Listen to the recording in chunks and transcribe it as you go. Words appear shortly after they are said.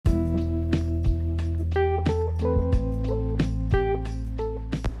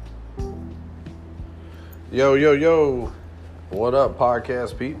Yo, yo, yo. What up,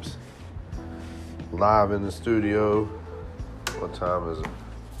 podcast peeps? Live in the studio. What time is it?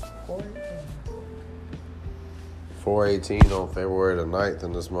 4:18 on February the 9th,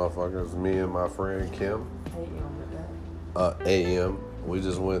 and this motherfucker is me and my friend Kim. 8 a.m. We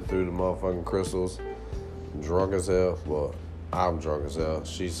just went through the motherfucking crystals. Drunk as hell. Well, I'm drunk as hell.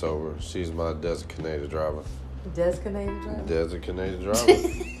 She's sober. She's my designated driver. Designated driver? Designated driver.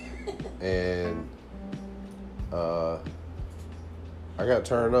 And I got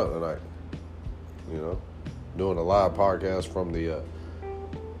turned up tonight. You know, doing a live podcast from the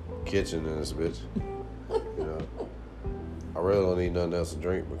kitchen in this bitch. You know, I really don't need nothing else to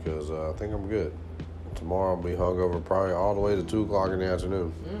drink because I think I'm good. Tomorrow I'll be hungover probably all the way to 2 o'clock in the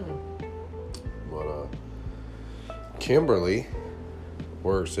afternoon. But Kimberly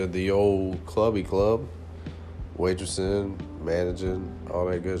works at the old clubby club, waitressing, managing, all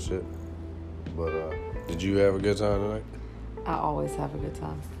that good shit. But did you have a good time tonight? I always have a good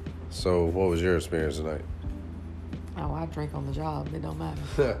time. So what was your experience tonight? Oh, I drink on the job. It don't matter.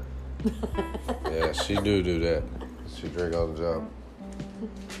 Yeah, she do that. She drink on the job.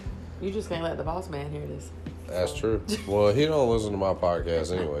 You just can't let the boss man hear this. That's true. Well, he don't listen to my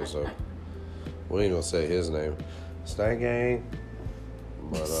podcast anyway, so we ain't gonna say his name. Stank gang.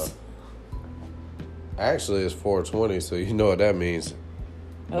 But actually it's 420, so you know what that means.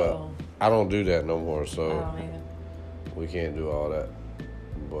 But Uh-oh. I don't do that no more, so I don't either. we can't do all that.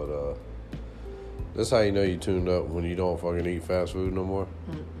 But this how you know you tuned up when you don't fucking eat fast food no more.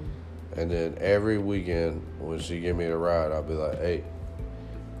 And then every weekend when she give me the ride, I'll be like, hey,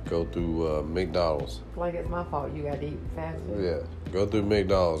 go through McDonald's. Like it's my fault you gotta eat fast food. Yeah, go through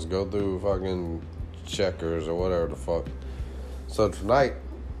McDonald's, go through fucking Checkers or whatever the fuck. So tonight,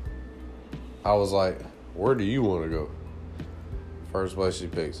 I was like, where do you want to go? First place she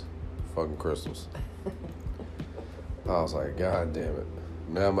picks, fucking Crystals. I was like, God damn it.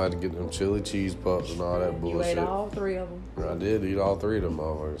 Now I'm about to get them chili cheese puffs and all that bullshit. You ate all 3 of them. I did eat all 3 of them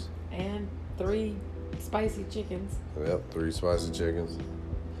motherfuckers. And 3 spicy chickens. Yep, 3 spicy chickens.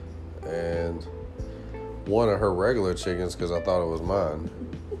 And 1 of her regular chickens because I thought it was mine.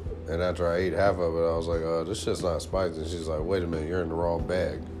 And after I ate half of it, I was like, this shit's not spicy. And she's like, wait a minute, you're in the wrong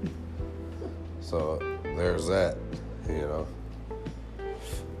bag. So there's that, you know.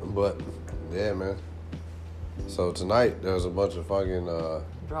 But, yeah, man. So tonight, there was a bunch of fucking...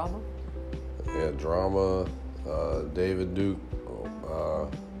 Drama? Yeah, drama. David Duke.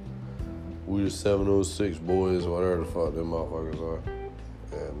 We the 706 boys, whatever the fuck them motherfuckers are.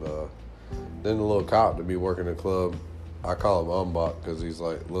 And then the little cop to be working the club, I call him Umbach because he's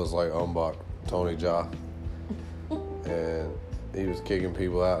like, looks like Umbach, Tony Jaa. And he was kicking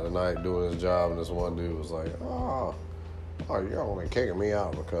people out tonight doing his job, and this one dude was like, oh, you're only kicking me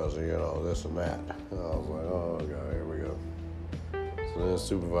out because of, you know, this and that. And I was like, oh, God, here we go. So then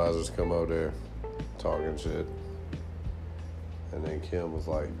supervisors come over there talking shit. And then Kim was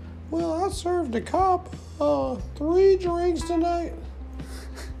like, well, I served the cop 3 drinks tonight.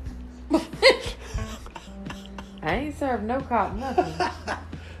 I ain't served no cop nothing.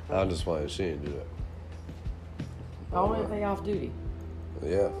 I'm just playing. She didn't do that. Only if they off duty.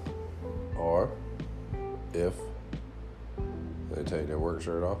 Yeah. Or if they take their work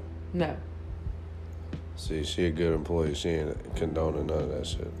shirt off. No. See, she a good employee. She ain't condoning none of that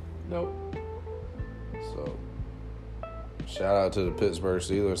shit. Nope. So, shout out to the Pittsburgh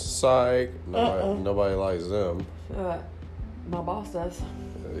Steelers. Psych. Nobody likes them. My boss does.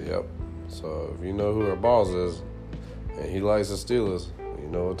 Yep. So, if you know who her boss is, and he likes the Steelers, you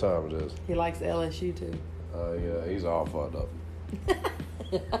know what time it is. He likes LSU too. Yeah, he's all fucked up.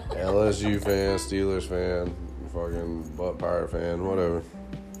 LSU fan, Steelers fan, fucking Butt Pirate fan, whatever.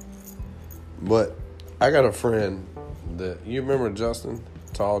 But I got a friend that, you remember Justin?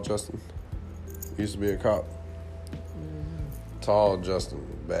 Tall Justin? Used to be a cop. Tall Justin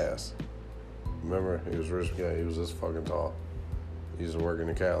Bass. Remember? He was rich guy. He was this fucking tall. He used to work in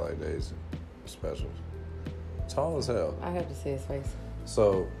the Cadillac days. Specials. Tall as hell. I have to see his face.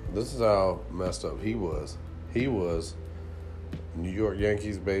 So, this is how messed up he was. He was New York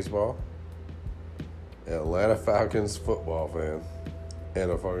Yankees baseball, Atlanta Falcons football fan,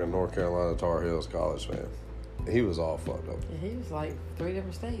 and a fucking North Carolina Tar Heels college fan. He was all fucked up. Yeah, he was like 3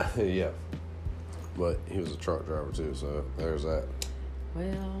 different states. Yeah. But he was a truck driver too, so there's that.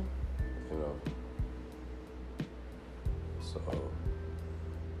 Well, You know. So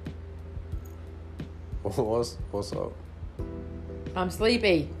what's up? I'm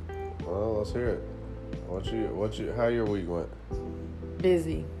sleepy. Well, let's hear it. How your week went?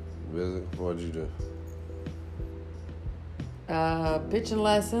 Busy. Busy? What'd you do? Pitching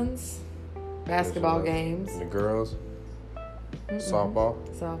lessons Basketball games. The girls? Softball?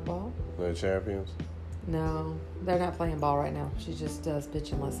 Softball. They're champions? No, they're not playing ball right now. She just does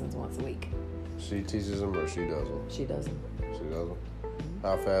pitching lessons once a week. She teaches them or she does them? She doesn't. She doesn't?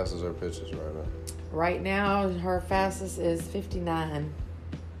 How fast is her pitches right now? Right now, her fastest is 59.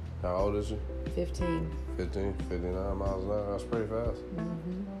 How old is she? 15. 15, 59 miles an hour. That's pretty fast.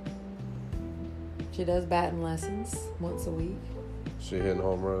 She does batting lessons once a week. She hitting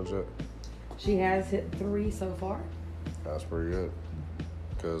home runs yet? She has hit 3 so far. That's pretty good.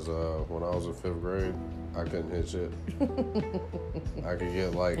 Because when I was in 5th grade, I couldn't hit shit. I could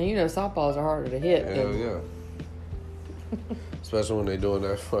get like... And you know softballs are harder to hit. Hell yeah. Especially when they doing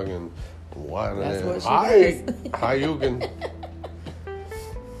that fucking whining That's and what she hi, does. how you can.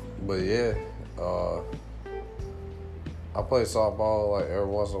 But yeah, I play softball like every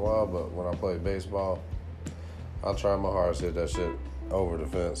once in a while, but when I play baseball, I try my hardest to hit that shit over the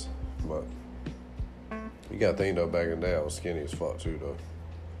fence. But you gotta think though, back in the day I was skinny as fuck too though.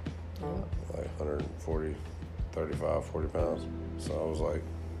 Like 140, 35, 40 pounds. So I was like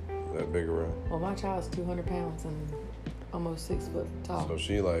that big around. Well, my child's 200 pounds and almost 6 foot tall. So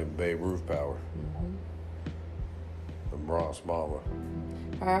she like Babe Ruth power. The Bronx Bomber.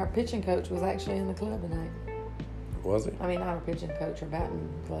 Our pitching coach was actually in the club tonight. Was he? I mean, not our pitching coach, our batting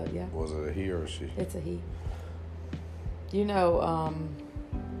club, yeah. Was it a he or a she? It's a he. You know,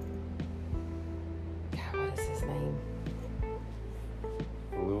 God, what is his name?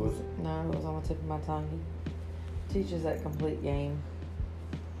 Lewis? No, it was on the tip of my tongue. He teaches that complete game.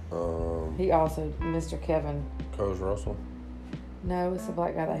 He also, Mr. Kevin. Coach Russell? No, it's the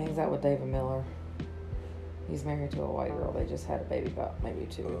black guy that hangs out with David Miller. He's married to a white girl. They just had a baby about maybe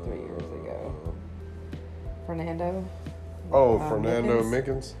 2 or 3 years ago. Fernando. Oh, Fernando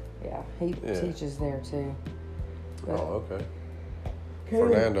Mickens? Yeah, he teaches there too. But, oh, okay.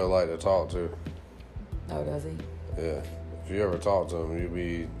 Fernando like to talk too. Oh, does he? Yeah. If you ever talk to him, you'll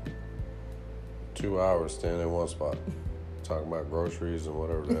be 2 hours standing in one spot, talking about groceries and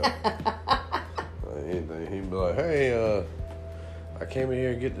whatever the hell. Anything. He'd be like, hey, I came in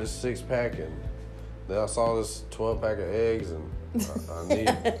here to get this 6-pack and then I saw this 12-pack of eggs and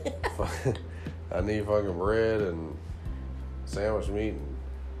I need fucking bread and sandwich meat. And,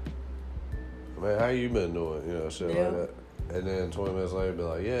 man, how you been doing? You know, shit like that. And then 20 minutes later, be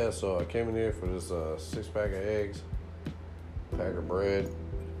like, yeah, so I came in here for this 6-pack of eggs, pack of bread,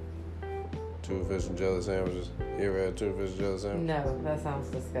 2 fish and jelly sandwiches. You ever had 2 fish and jelly sandwiches? No, that sounds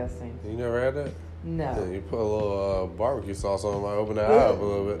disgusting. You never had that? No. Yeah, you put a little barbecue sauce on it, might open that eye up a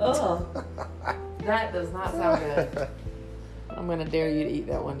little bit. Oh, that does not sound good. I'm going to dare you to eat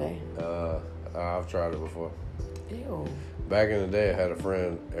that one day. I've tried it before. Ew. Back in the day, I had a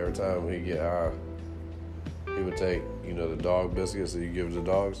friend, every time he'd get high, he would take, you know, the dog biscuits that you give to the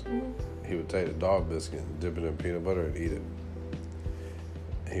dogs. Mm-hmm. He would take the dog biscuit and dip it in peanut butter and eat it.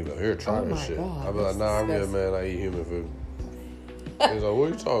 He'd be like, here, try this shit. God, I'd be like, nah, I'm good, man. I eat human food. He's like, what are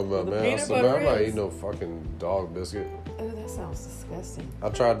you talking about, man? I said, man, I'm not eating no fucking dog biscuit. Oh, that sounds disgusting. I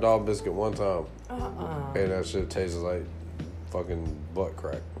tried dog biscuit one time. And that shit tasted like fucking butt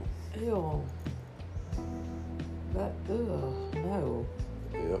crack. Ew. That, no.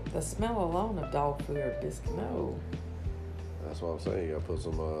 Yep. The smell alone of dog food or biscuit, no. That's what I'm saying. You gotta put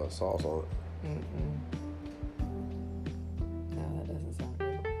some sauce on it. Mm-mm. No, that doesn't sound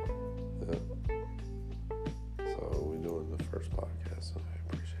good. Yep. So we're doing the first podcast, so I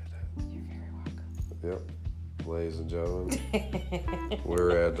appreciate that. You're very welcome. Yep. Ladies and gentlemen,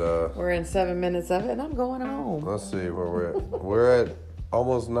 we're at... we're in 7 minutes of it, and I'm going home. Let's see where we're at. We're at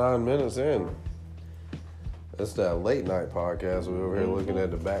almost 9 minutes in. It's that late night podcast. We're over here looking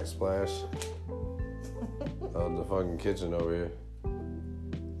at the backsplash of the fucking kitchen over here.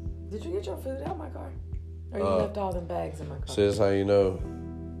 Did you get your food out of my car? Or you left all them bags in my car? See, that's how you know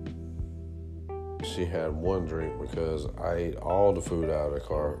she had one drink because I ate all the food out of the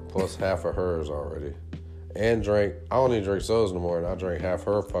car, plus half of hers already. And I don't even drink sodas no more, and I drank half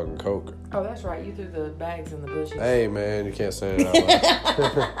her fucking Coke. Oh, that's right. You threw the bags in the bushes. Hey, man, you can't say that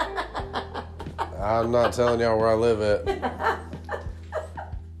out loud. I'm not telling y'all where I live at.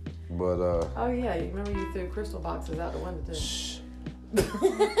 But, oh, yeah. You remember you threw crystal boxes out the window, too? Shh.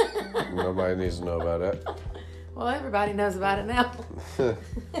 Nobody needs to know about that. Well, everybody knows about it now.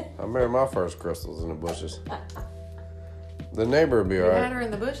 I married my first crystals in the bushes. The neighbor would be all right. You had her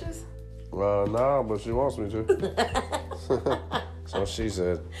in the bushes? Nah, but she wants me to. So she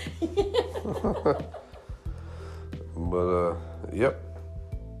said. But, yep.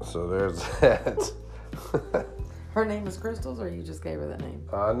 So there's that. Her name is Crystals, or you just gave her that name?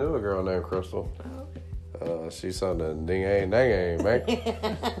 I knew a girl named Crystal. Oh, okay. She's something ding-a-dang-dang, man.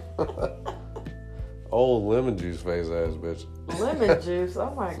 Old lemon juice face ass bitch. Lemon juice?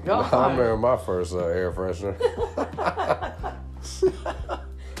 Oh my god. I remember my first air freshener.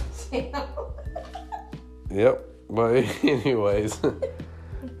 Yep. But anyways,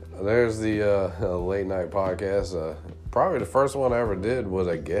 there's the late night podcast. Probably the first one I ever did was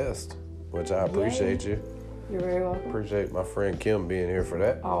a guest, which I appreciate you. You're very welcome. Appreciate my friend Kim being here for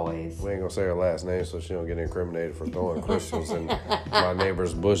that. Always. We ain't gonna say her last name so she don't get incriminated for throwing crystals in my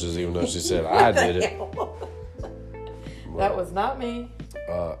neighbor's bushes, even though she said I did it. That was not me.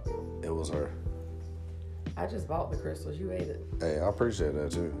 It was her. I just bought the crystals. You ate it. Hey, I appreciate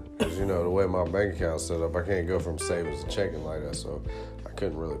that too. Because, you know, the way my bank account's set up, I can't go from savings to checking like that, so I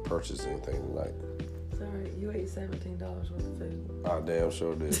couldn't really purchase anything tonight. Sorry, you ate $17 worth of food. I damn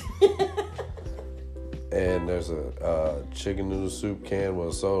sure did. And there's a chicken noodle soup can with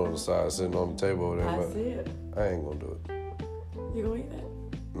a soda on the side sitting on the table over there. I see it. I ain't gonna do it. You gonna eat that?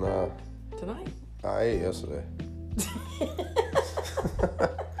 Nah. Tonight? I ate yesterday.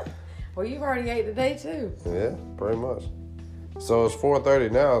 Well, you've already ate today too. Yeah, pretty much. So it's 4:30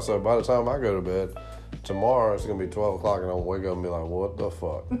 now, so by the time I go to bed, tomorrow it's gonna be 12 o'clock and I'm gonna wake up and be like, what the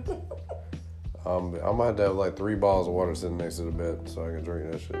fuck? I might have to have like 3 bottles of water sitting next to the bed so I can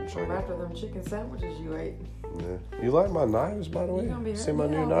drink that shit and shake it. After them chicken sandwiches you ate. Yeah. You like my knives, by the way? See my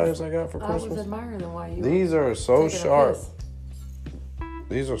new knives I got for Christmas? I was admiring them while you These are so sharp.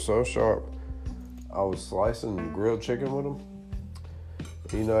 These are so sharp. I was slicing grilled chicken with them.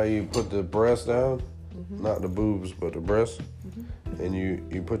 You know how you put the breast down? Mm-hmm. Not the boobs, but the breast. Mm-hmm. And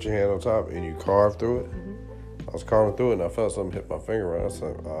you put your hand on top and you carve through it. Mm-hmm. I was carving through it and I felt something hit my finger right. I was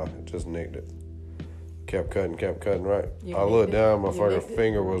like, it just nicked it. Kept cutting right. I looked down, my fucking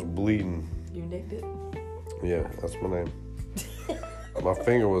finger was bleeding. You nicked it? Yeah, that's my name. My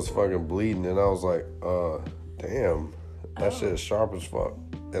finger was fucking bleeding and I was like, damn, that shit is sharp as fuck.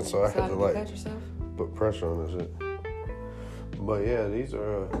 And so I had to like put pressure on this shit. But yeah, these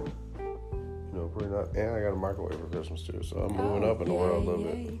are, pretty nice. And I got a microwave for Christmas too, so I'm moving up in the world a little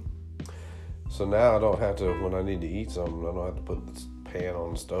bit. So now I don't have to, when I need to eat something, I don't have to put this pan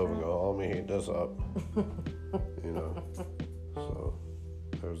on the stove and go, oh, let me heat this up. So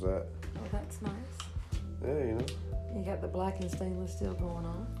there's that. Oh, that's nice. Yeah, You got the black and stainless steel going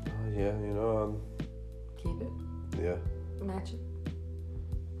on. Yeah, Keep it. Yeah. Match it.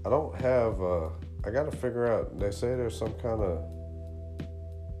 I don't have, I got to figure out, they say there's some kind of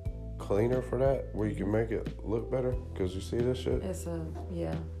cleaner for that where you can make it look better, because you see this shit? It's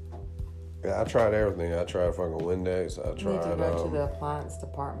Yeah, I tried everything. I tried fucking Windex. I tried. You need to go to the appliance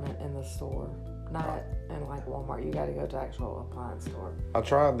department in the store, not in like Walmart. You got to go to actual appliance store. I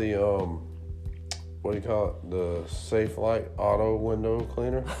tried the what do you call it? The Safe Light Auto Window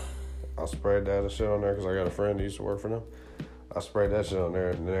Cleaner. I sprayed that shit on there because I got a friend who used to work for them. I sprayed that shit on there,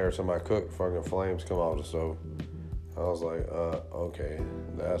 and then every time I cook, fucking flames come out of the stove. Mm-hmm. I was like, okay,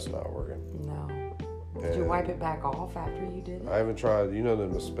 that's not working. No. Did you wipe it back off after you did it? I haven't tried,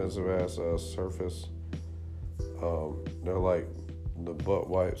 them expensive ass Surface. They're like the butt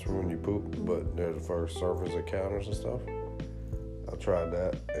wipes for when you poop, but they're the first Surface at counters and stuff. I tried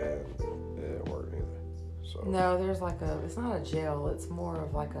that and it didn't work either. So no, there's it's not a gel, it's more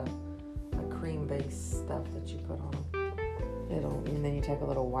of like a cream-based stuff that you put on them. And then you take a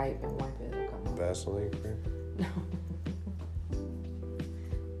little wipe and wipe it, it'll come off. Vaseline cream? No.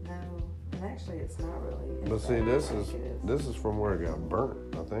 And actually it's not really. But see, this is from where it got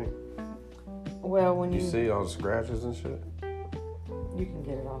burnt, I think. Well, when you see all the scratches and shit, you can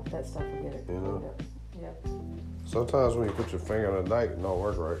get it off. That stuff will get it. Yep. Sometimes when you put your finger on a dike, it don't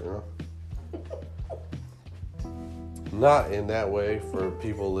work right, Not in that way for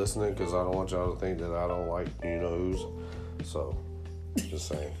people listening, because I don't want y'all to think that I don't like who's. So, just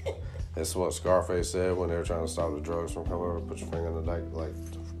saying. That's what Scarface said when they were trying to stop the drugs from coming over. Put your finger on the dike, like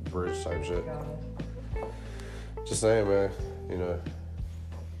bridge type shit. Just saying, man.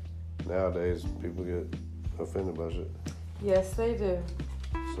 Nowadays people get offended by shit. Yes, they do.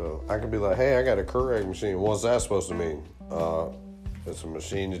 So I could be like, hey, I got a Keurig machine. What's that supposed to mean? It's a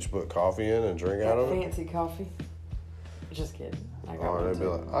machine that you put coffee in and drink out of it. Fancy coffee. Just kidding. Or they'd be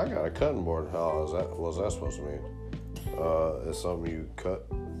like, I got a cutting board. What's that supposed to mean? It's something you cut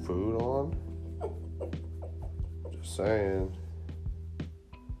food on. Just saying.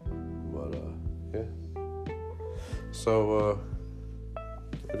 But yeah. So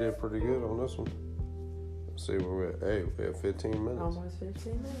we did pretty good on this one. Let's see where we're at. Hey, we have 15 minutes. Almost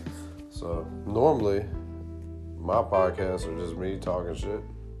 15 minutes. So normally my podcasts are just me talking shit.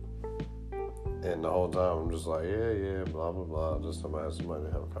 And the whole time I'm just like, yeah, blah, blah, blah. Just somebody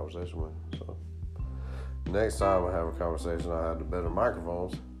to have a conversation with. So next time I have a conversation, I have the better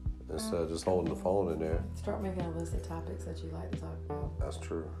microphones. instead of just holding the phone in there. Start making a list of topics that you like to talk about. That's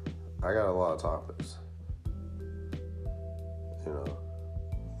true. I got a lot of topics. You know,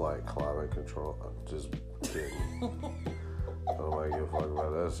 like climate control. I'm just kidding. I don't like give a fuck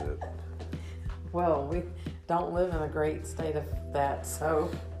about that shit. Well, we don't live in a great state of that, so.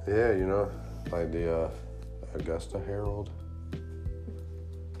 Yeah, you know, like the Augusta Herald.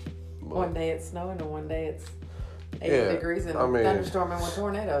 But, one day it's snowing and one day it's 80 degrees and thunderstorming with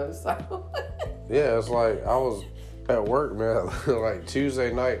tornadoes. So. Yeah, it's like I was at work, man. Like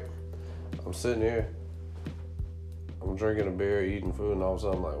Tuesday night, I'm sitting here, I'm drinking a beer, eating food, and all of a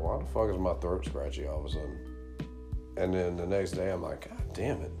sudden I'm like, why the fuck is my throat scratchy all of a sudden? And then the next day I'm like, God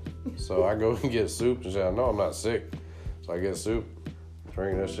damn it. So I go and get soup and shit. I know I'm not sick. So I get soup,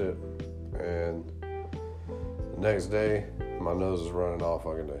 drink that shit, and the next day my nose is running all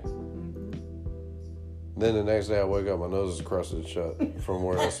fucking day. Then the next day I wake up, my nose is crusted shut from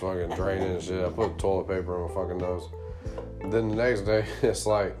where it's fucking draining and shit. I put toilet paper in my fucking nose. Then the next day, it's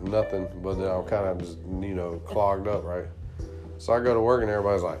like nothing, but then I'm kind of just, you know, clogged up, right? So I go to work and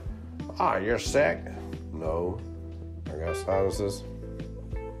everybody's like, you're sick? No, I got sinuses.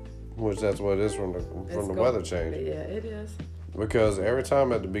 Which that's what it is from the weather change. Yeah, it is. Because every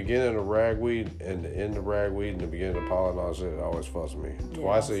time at the beginning of ragweed and the end of ragweed and the beginning of pollen and all that shit, it always fucks me.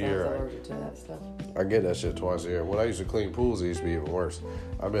 Twice a year. I'm allergic to that stuff. I get that shit twice a year. When I used to clean pools, it used to be even worse.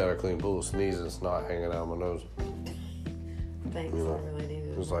 I'd be able to clean pools, sneezing, snot hanging out of my nose. Thanks, you know, I really needed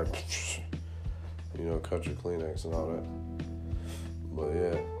it. It's like, you know, cut your Kleenex and all that. But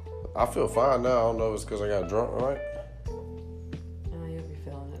yeah, I feel fine now. I don't know if it's because I got drunk, right? Oh, you'll be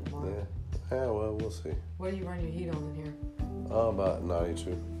feeling it tomorrow. Yeah, well, we'll see. What do you run your heat on in here? About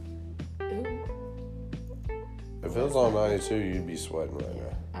 92. Ooh. If it was on 92, you'd be sweating right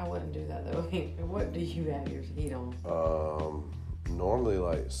now. I wouldn't do that though. What do you have your heat on? Normally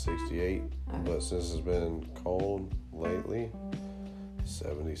like 68, but since it's been cold lately,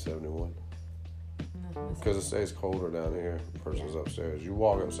 70, 71. Because it stays colder down here versus upstairs. You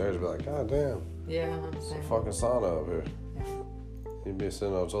walk upstairs and be like, God damn. Yeah, it's a fucking sauna up here. Yeah. You'd be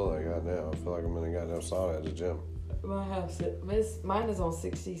sitting on the toilet like, God damn, I feel like I'm in a goddamn sauna at the gym. My house, mine is on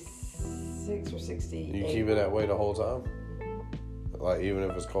 66 or 68. You keep it that way the whole time? Like, even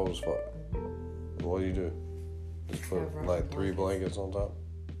if it's cold as fuck? What do you do? Just put like 3 blankets on top?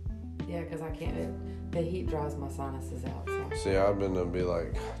 Yeah, because I can't, the heat dries my sinuses out. So. See, I've been to be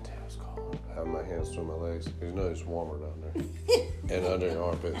like, God damn, it's cold. I have my hands through my legs. Because you know it's warmer down there. And under your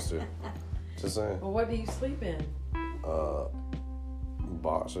armpits too. Just saying. Well, what do you sleep in?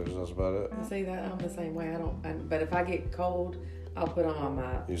 Boxers, that's about it. See, that I'm the same way. But if I get cold, I'll put on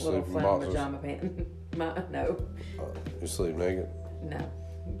my little flannel pajama pants. No. You sleep naked? No.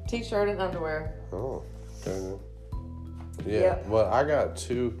 T-shirt and underwear. Oh, okay. Yeah, well, I got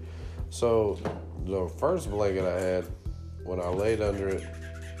 2. So, the first blanket I had, when I laid under it,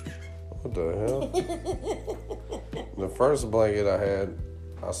 what the hell? The first blanket I had,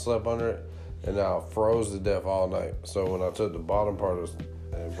 I slept under it, and I froze to death all night. So when I took the bottom part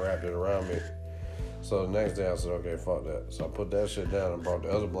and wrapped it around me, so the next day I said, okay, fuck that. So I put that shit down and brought the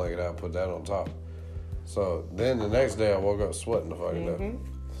other blanket out and put that on top. So then the next day I woke up sweating the fucking death.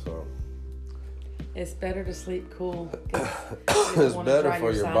 So it's better to sleep cool. It's better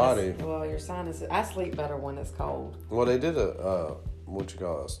for your body. Well, your sinuses. I sleep better when it's cold. Well, they did a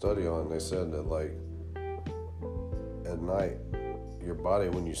study on. They said that like at night, your body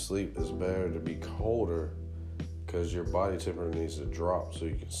when you sleep is better to be colder because your body temperature needs to drop so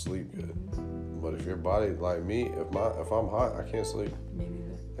you can sleep good. But if your body, like me, if I'm hot, I can't sleep. Me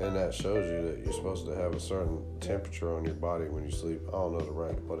neither. And that shows you that you're supposed to have a certain temperature on your body when you sleep. I don't know the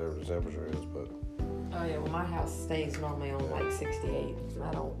right, whatever the temperature is, but. Oh yeah, well my house stays normally on like 68.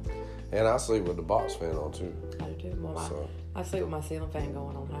 I don't. And I sleep with the box fan on too. I do too. Well, I sleep with my ceiling fan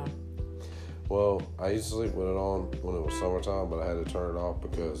going on high. Well, I used to sleep with it on when it was summertime, but I had to turn it off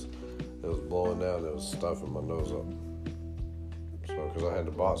because it was blowing down and it was stuffing my nose up. So, because I had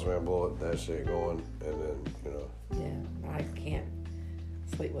the box fan blow it, that shit going, and then, you know. Yeah, I can't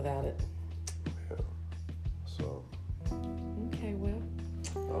sleep without it. Yeah. So. Okay, well.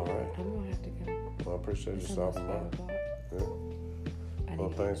 All right. I'm going to have to go. Well, I appreciate you stopping by. Yeah. Well,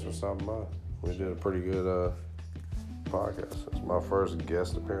 thanks for stopping by. We did a pretty good podcast. It's my first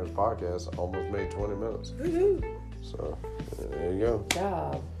guest appearance podcast. Almost made 20 minutes. Woohoo! So, there you go. Good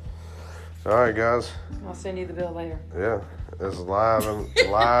job. All right, guys. I'll send you the bill later. Yeah, it's live and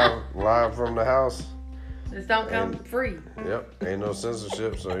live from the house. This don't come free. Yep, ain't no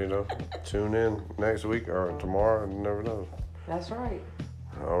censorship, so you know, tune in next week or tomorrow. You never know. That's right.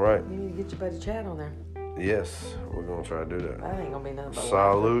 All right. You need to get your buddy Chad on there. Yes, we're gonna try to do that. That ain't gonna be nothing but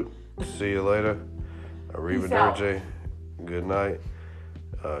Salute. See you later. Peace out. Arrivederci. Good night.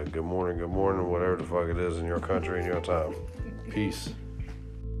 Good morning, whatever the fuck it is in your country and your time. Peace.